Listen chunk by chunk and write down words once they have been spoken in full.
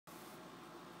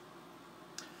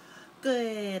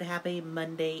Good, happy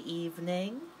Monday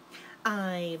evening.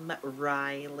 I'm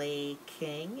Riley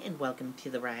King, and welcome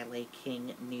to the Riley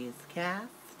King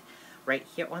Newscast, right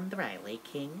here on the Riley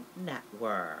King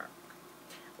Network.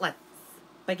 Let's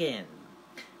begin.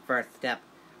 First up,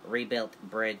 rebuilt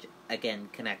bridge again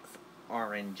connects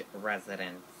Orange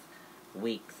residents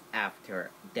weeks after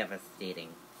devastating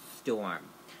storm.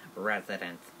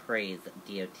 Residents praise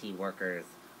DOT workers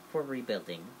for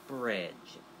rebuilding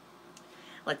bridge.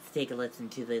 Let's take a listen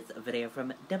to this video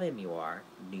from WMUR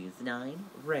News 9,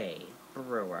 Ray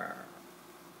Brewer.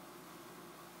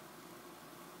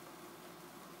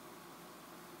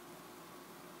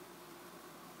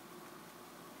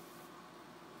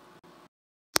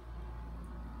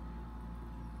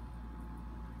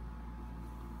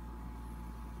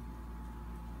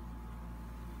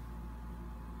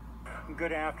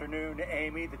 Good afternoon,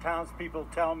 Amy. The townspeople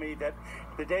tell me that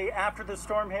the day after the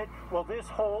storm hit, well, this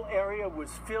whole area was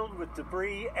filled with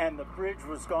debris and the bridge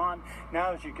was gone.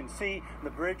 Now, as you can see, the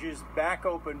bridge is back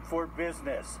open for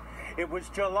business. It was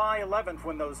July 11th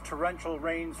when those torrential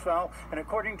rains fell, and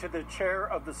according to the chair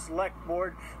of the select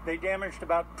board, they damaged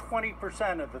about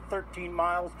 20% of the 13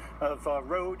 miles of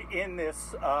road in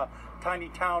this tiny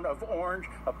town of Orange,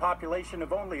 a population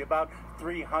of only about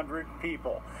 300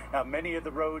 people. Now, many of the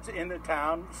roads in the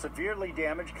town severely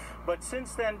damaged, but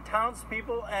since then,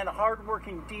 townspeople and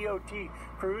hardworking DOT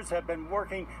crews have been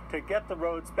working to get the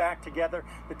roads back together.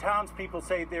 The townspeople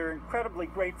say they're incredibly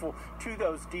grateful to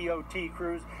those DOT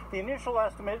crews. The initial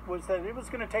estimate was that it was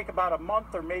going to take about a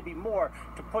month or maybe more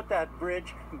to put that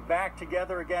bridge back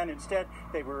together again. Instead,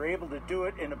 they were able to do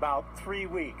it in about 3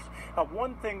 weeks.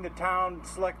 One thing the town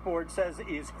select board says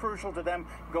is crucial to them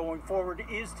going forward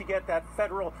is to get that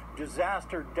federal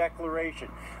disaster declaration.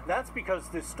 That's because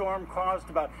this storm caused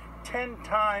about 10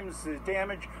 times the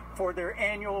damage for their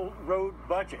annual road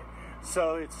budget.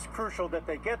 So it's crucial that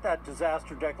they get that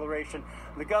disaster declaration.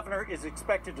 The governor is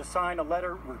expected to sign a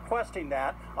letter requesting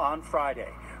that on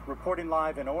Friday. Reporting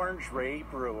live in Orange, Ray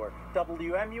Brewer,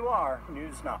 WMUR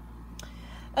News 9.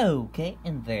 Okay,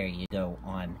 and there you go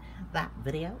on that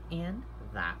video and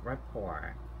that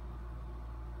report.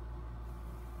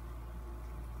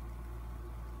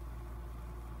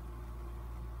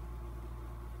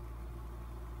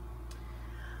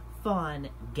 Fawn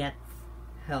gets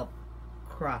help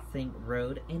crossing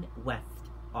road in West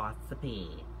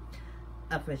Ossipee.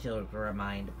 Officials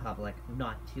remind public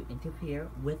not to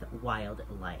interfere with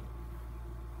wildlife.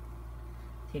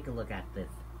 Take a look at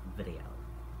this video.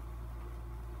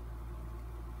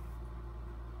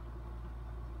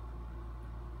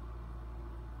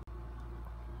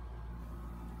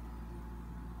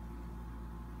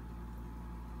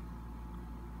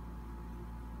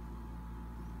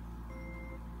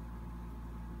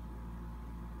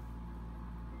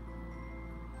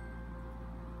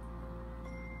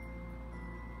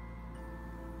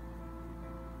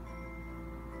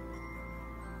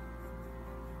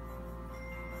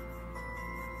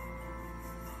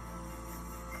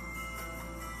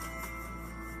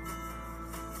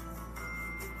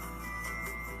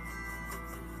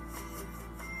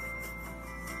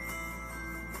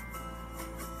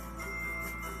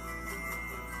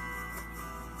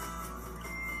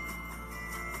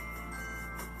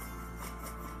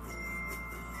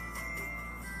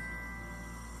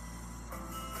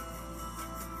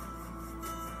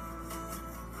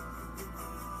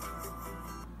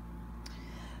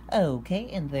 Okay,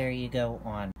 and there you go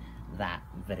on that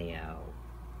video.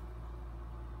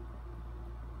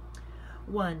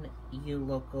 One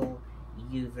local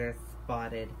user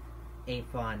spotted a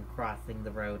fawn crossing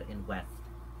the road in West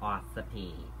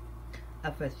Ossipee.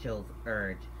 Officials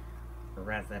urge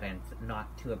residents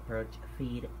not to approach,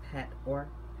 feed, pet, or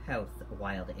house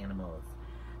wild animals.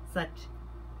 Such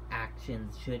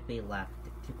actions should be left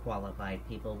to qualified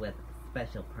people with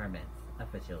special permits,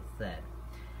 officials said,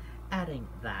 adding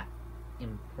that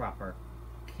improper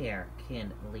care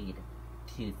can lead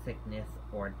to sickness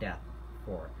or death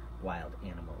for wild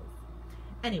animals.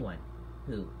 Anyone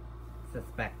who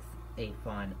suspects a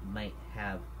fawn might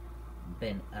have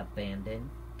been abandoned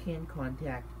can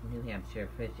contact New Hampshire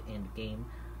Fish and Game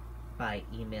by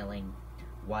emailing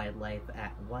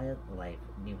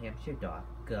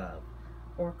wildlife@wildlifenewhampshire.gov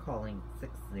or calling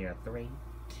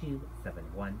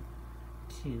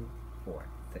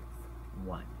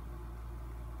 603-271-2461.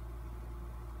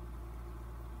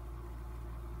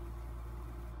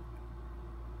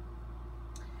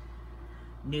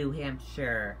 New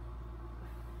Hampshire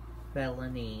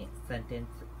felony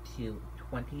sentence to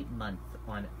 20 months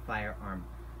on firearm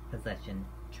possession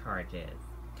charges.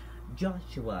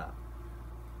 Joshua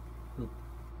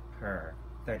Hooper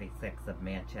 36 of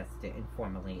Manchester and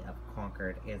formerly of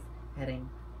Concord, is heading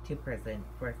to prison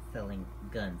for selling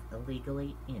guns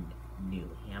illegally in New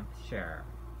Hampshire.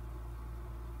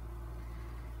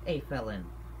 A felon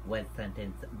was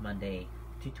sentenced Monday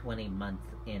to 20 months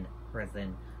in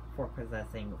prison for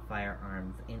possessing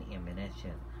firearms and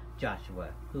ammunition. Joshua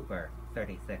Hooper,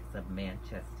 36 of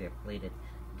Manchester, pleaded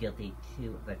guilty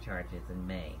to the charges in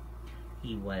May.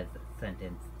 He was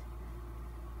sentenced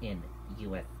in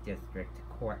U.S. District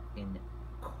Court in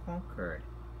Concord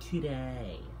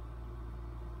today.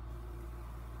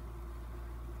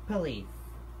 Police,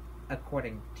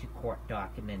 according to court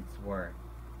documents, were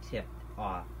tipped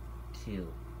off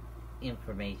to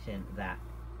information that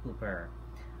Hooper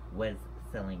was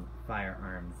selling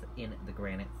firearms in the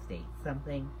Granite State,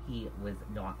 something he was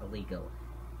not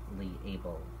illegally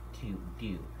able to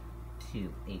do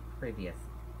to a previous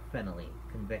felony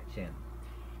conviction.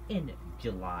 In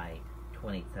July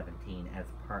 2017, as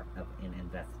part of an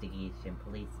investigation,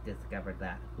 police discovered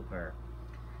that Hooper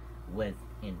was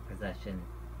in possession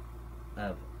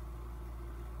of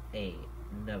a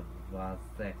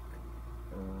Novozyk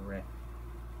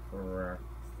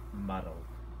model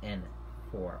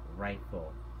N4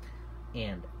 rifle,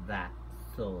 and that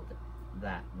sold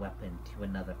that weapon to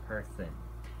another person.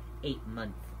 8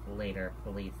 months later,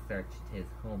 police searched his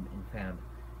home and found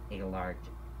a large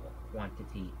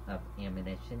quantity of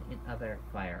ammunition and other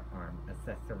firearm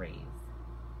accessories.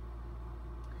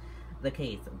 The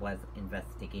case was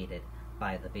investigated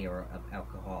by the Bureau of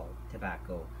Alcohol,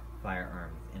 Tobacco,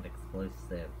 Firearms, and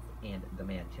Explosives and the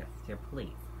Manchester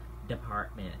Police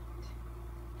Department.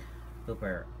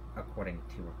 Hooper, according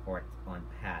to reports on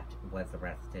Patch, was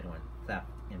arrested on theft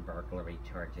and burglary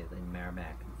charges in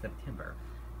Merrimack in September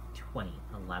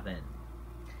 2011.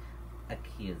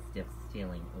 Accused of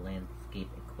stealing landscape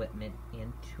equipment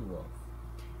and tools.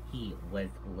 He was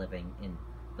living in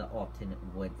the Alton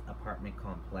Woods apartment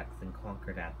complex in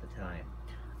Concord at the time.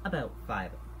 About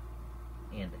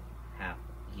 5.5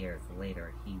 years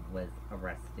later, he was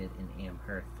arrested in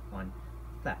Amherst on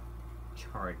theft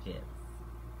charges.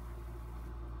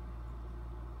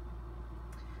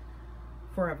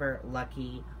 Forever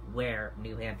Lucky, where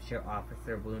New Hampshire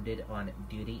officer wounded on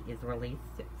duty is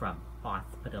released from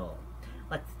hospital.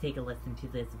 Let's take a listen to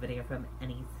this video from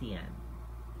NECN.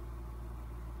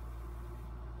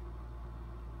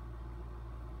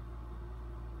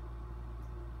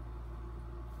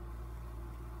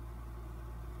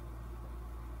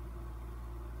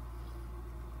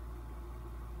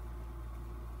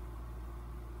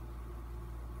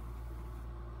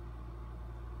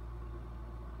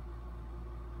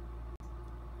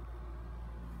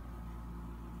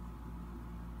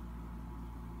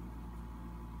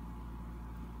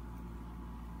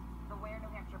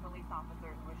 Police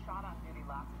officer who was shot on duty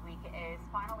last week is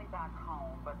finally back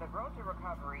home, but the road to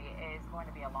recovery is going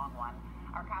to be a long one.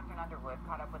 Our Catherine Underwood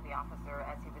caught up with the officer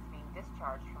as he was being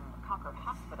discharged from Concord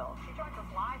Hospital. She joins us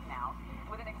live now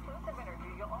with an exclusive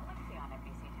interview you'll only see on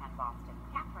NBC 10 Boston.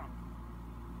 Catherine.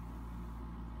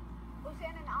 Well,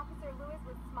 Shannon, Officer Lewis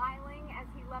was smiling as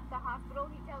he left the hospital.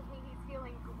 He tells me he's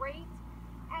feeling great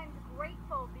and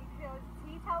grateful because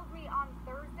he tells me on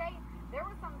Thursday there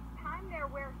was some time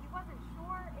there where he wasn't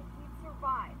sure if he'd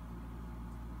survive.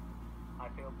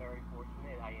 I feel very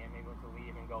fortunate. I am able to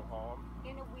leave and go home.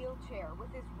 In a wheelchair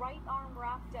with his right arm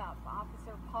wrapped up,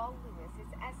 Officer Paul Lewis is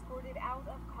escorted out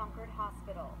of Concord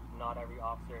Hospital. Not every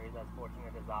officer is as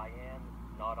fortunate as I am.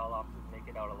 Not all officers make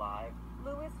it out alive.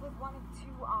 Lewis was one of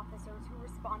 2 officers who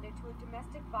responded to a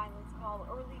domestic violence call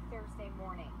early Thursday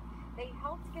morning. They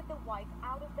helped get the wife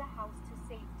out of the house to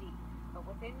safety. But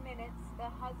within minutes,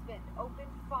 the husband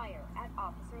opened fire at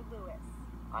Officer Lewis.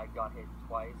 I got hit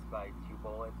twice by 2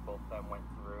 bullets. Both of them went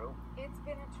through. It's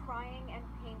been a trying and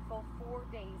painful 4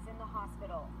 days in the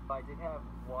hospital. I did have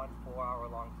one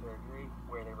 4-hour-long surgery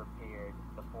where they repaired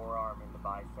the forearm and the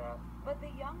bicep. But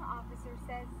the young officer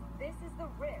says this is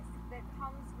the risk that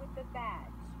comes with the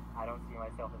badge. I don't see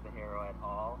myself as a hero at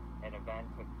all. An event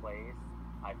took place.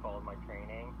 I followed my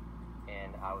training,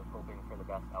 and I was hoping for the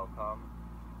best outcome.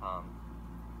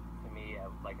 To me,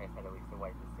 like I said, at least the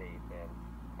wife is safe, and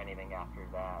anything after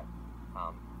that,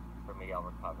 for me, I'll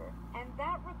recover. And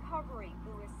that recovery,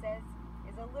 Lewis says,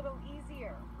 is a little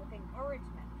easier with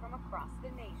encouragement from across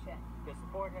the nation. The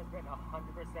support has been 100%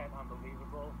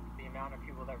 unbelievable. The amount of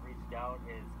people that reached out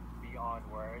is beyond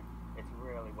words. It's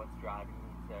really what's driving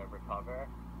me to recover.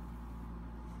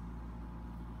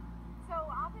 So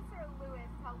Officer Lewis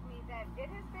tells me that it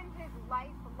has been his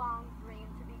lifelong dream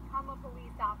to become a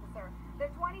police officer. The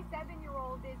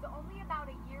 27-year-old is only about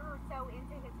a year or so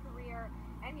into his career,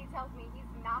 and he tells me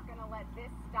he's not going to let this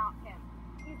stop him.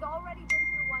 He's already been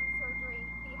through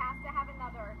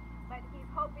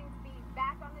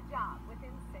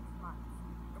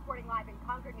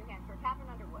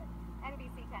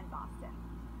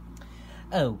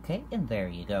Okay, and there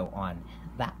you go on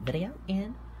that video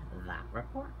and that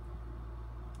report.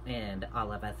 And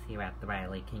all of us here at the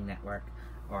Riley King Network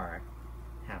are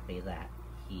happy that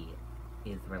he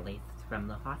is released from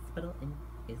the hospital and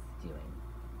is doing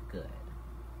good.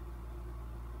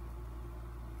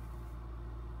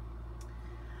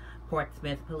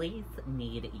 Portsmouth police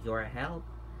need your help.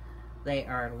 They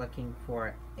are looking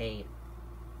for a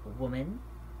woman,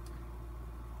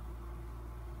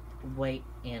 white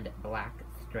and black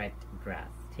striped dress.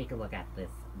 Take a look at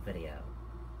this video.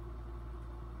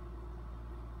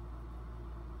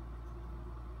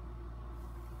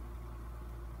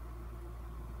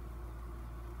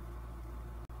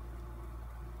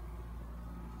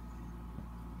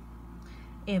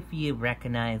 If you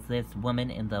recognize this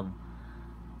woman in the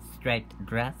striped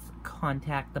dress,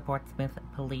 contact the Portsmouth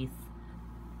police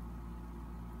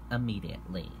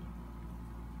immediately.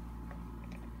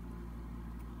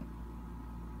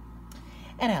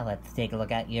 And now let's take a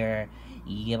look at your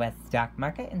U.S. stock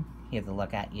market, and here's a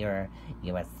look at your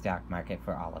U.S. stock market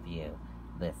for all of you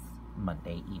this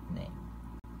Monday evening.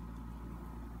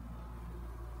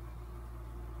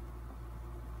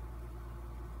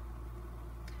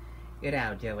 Your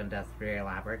Dow Jones Industrial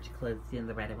Average closed in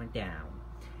the red and went down.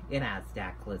 Your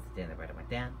Nasdaq closed in the red and went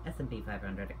down. S&P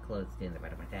 500 closed in the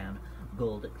red and went down.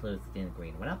 Gold closed in the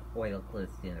green and went up. Oil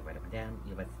closed in the red and went down.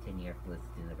 U.S. 10-year closed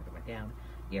in the red and went down.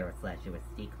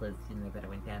 Euro/USD closed in the red and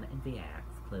went down. And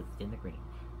VX closed in the green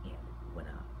and went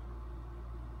up.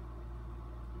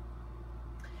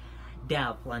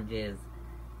 Dow plunges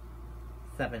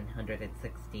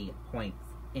 760 points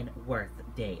in worst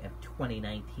day of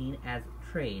 2019 as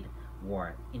trade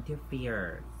war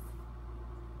interferes.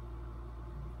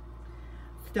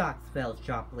 Stocks fell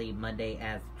sharply Monday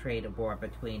as trade war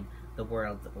between the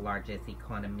world's largest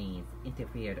economies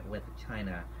interfered with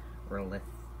China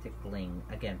realistically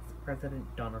against President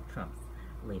Donald Trump's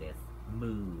latest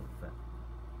move.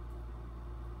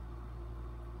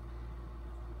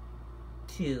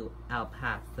 Two El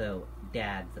Paso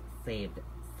dads saved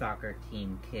soccer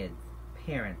team kids'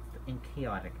 parents in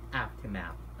chaotic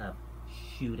aftermath of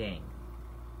shooting.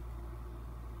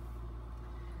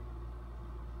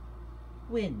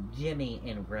 When Jimmy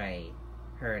and Ray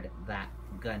heard that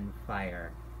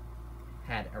gunfire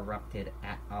had erupted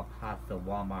at El Paso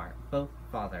Walmart, both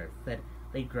fathers said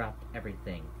they dropped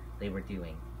everything they were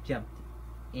doing, jumped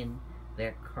in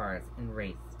their cars, and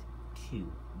raced to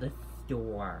the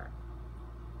store.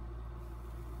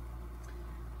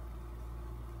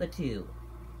 The two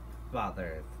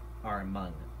fathers are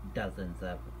among dozens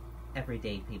of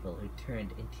everyday people who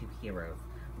turned into heroes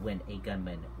when a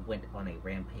gunman went on a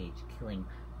rampage, killing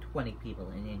 20 people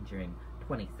and injuring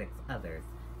 26 others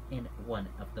in one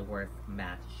of the worst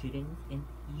mass shootings in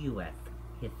U.S.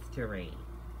 history.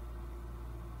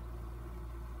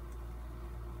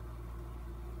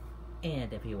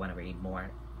 And if you want to read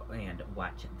more and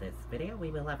watch this video,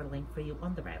 we will have a link for you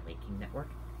on the Riley King Network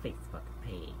Facebook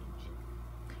page.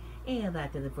 And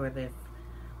that is it for this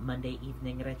Monday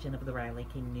evening edition of the Riley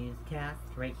King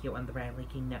Newscast, right here on the Riley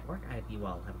King Network. I hope you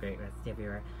all have a great rest of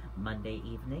your Monday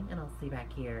evening, and I'll see you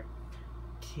back here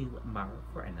tomorrow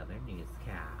for another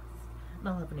newscast. And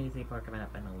I'll have a news report coming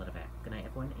up in a little bit. Good night,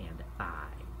 everyone, and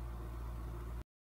bye.